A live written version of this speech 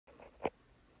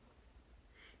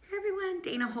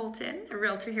Dana Holton, a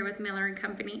realtor here with Miller &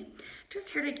 Company.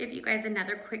 Just here to give you guys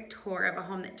another quick tour of a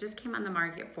home that just came on the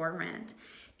market for rent.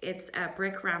 It's a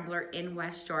brick rambler in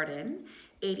West Jordan,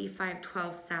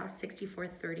 8512 South,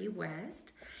 6430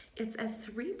 West. It's a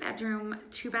 3-bedroom,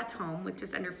 2-bath home with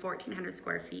just under 1,400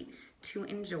 square feet to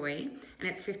enjoy, and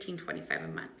it's $1,525 a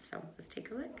month. So let's take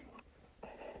a look.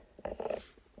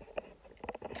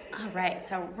 All right,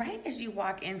 so right as you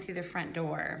walk in through the front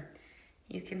door,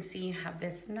 you can see you have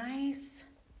this nice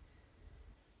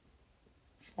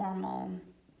formal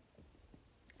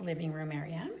living room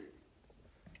area.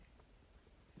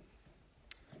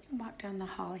 Walk down the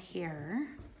hall here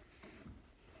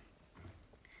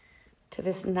to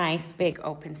this nice big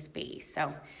open space.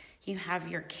 So you have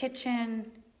your kitchen,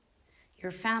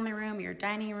 your family room, your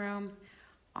dining room,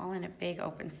 all in a big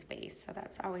open space. So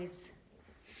that's always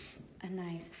a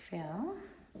nice feel.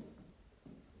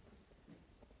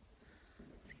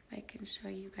 See if I can show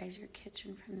you guys your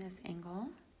kitchen from this angle.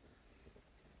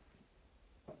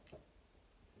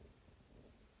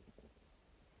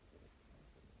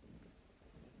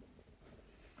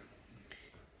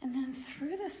 And then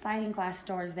through the sliding glass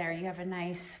doors there, you have a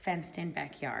nice fenced-in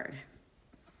backyard.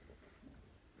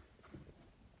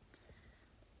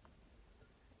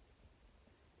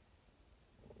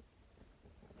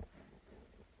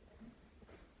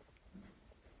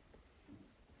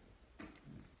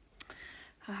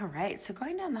 All right, so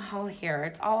going down the hall here,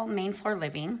 it's all main floor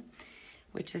living,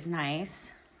 which is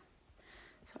nice.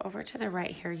 So over to the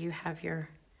right here, you have your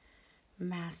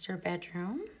master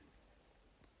bedroom.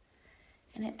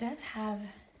 And it does have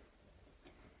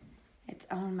its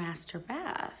own master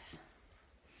bath.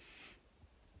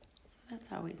 So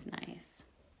that's always nice.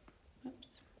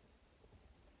 Oops.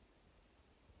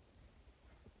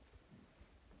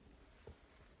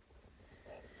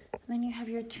 And then you have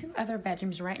your 2 other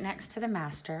bedrooms right next to the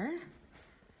master.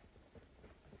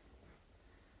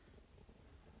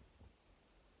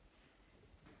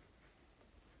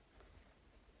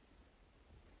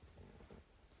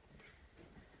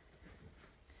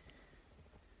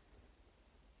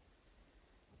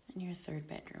 And your 3rd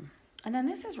bedroom. And then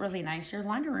this is really nice. Your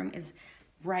laundry room is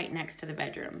right next to the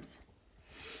bedrooms.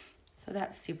 So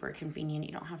that's super convenient.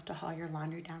 You don't have to haul your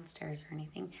laundry downstairs or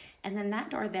anything. And then that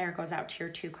door there goes out to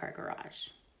your 2-car garage.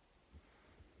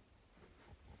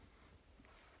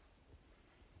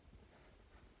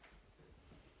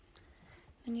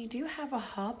 And you do have a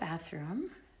hall bathroom.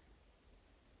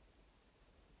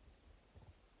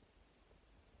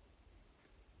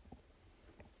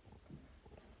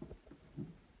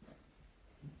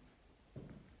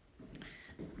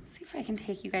 Let's see if I can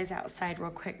take you guys outside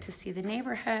real quick to see the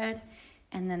neighborhood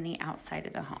and then the outside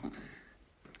of the home.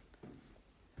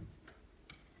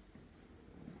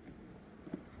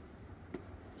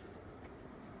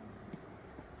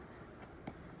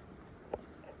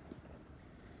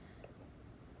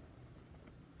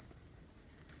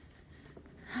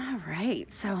 All right,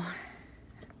 so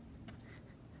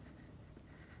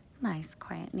nice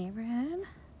quiet neighborhood.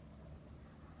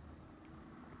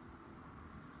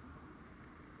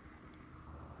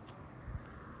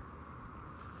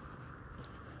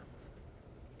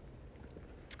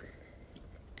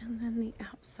 And then the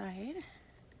outside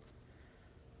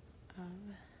of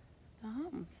the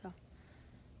home. So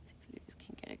see if you guys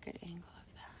can get a good angle of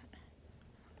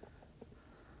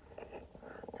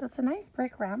that. So it's a nice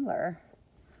brick rambler.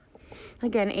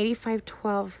 Again,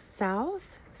 8512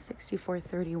 South,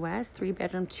 6430 West,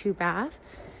 3-bedroom, 2-bath,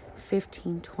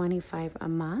 $1,525 a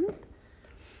month.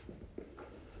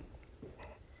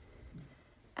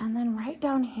 And then right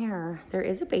down here, there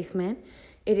is a basement.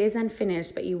 It is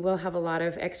unfinished, but you will have a lot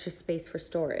of extra space for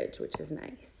storage, which is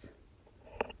nice.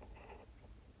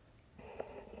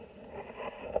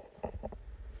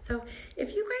 So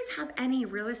if you guys have any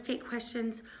real estate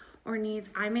questions or needs,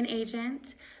 I'm an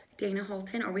agent, Dana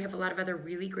Holton, or we have a lot of other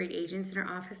really great agents in our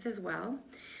office as well.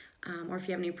 Or if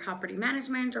you have any property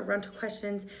management or rental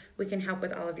questions, we can help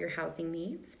with all of your housing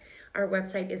needs. Our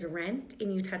website is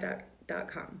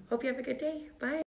rentinutah.com. Hope you have a good day. Bye.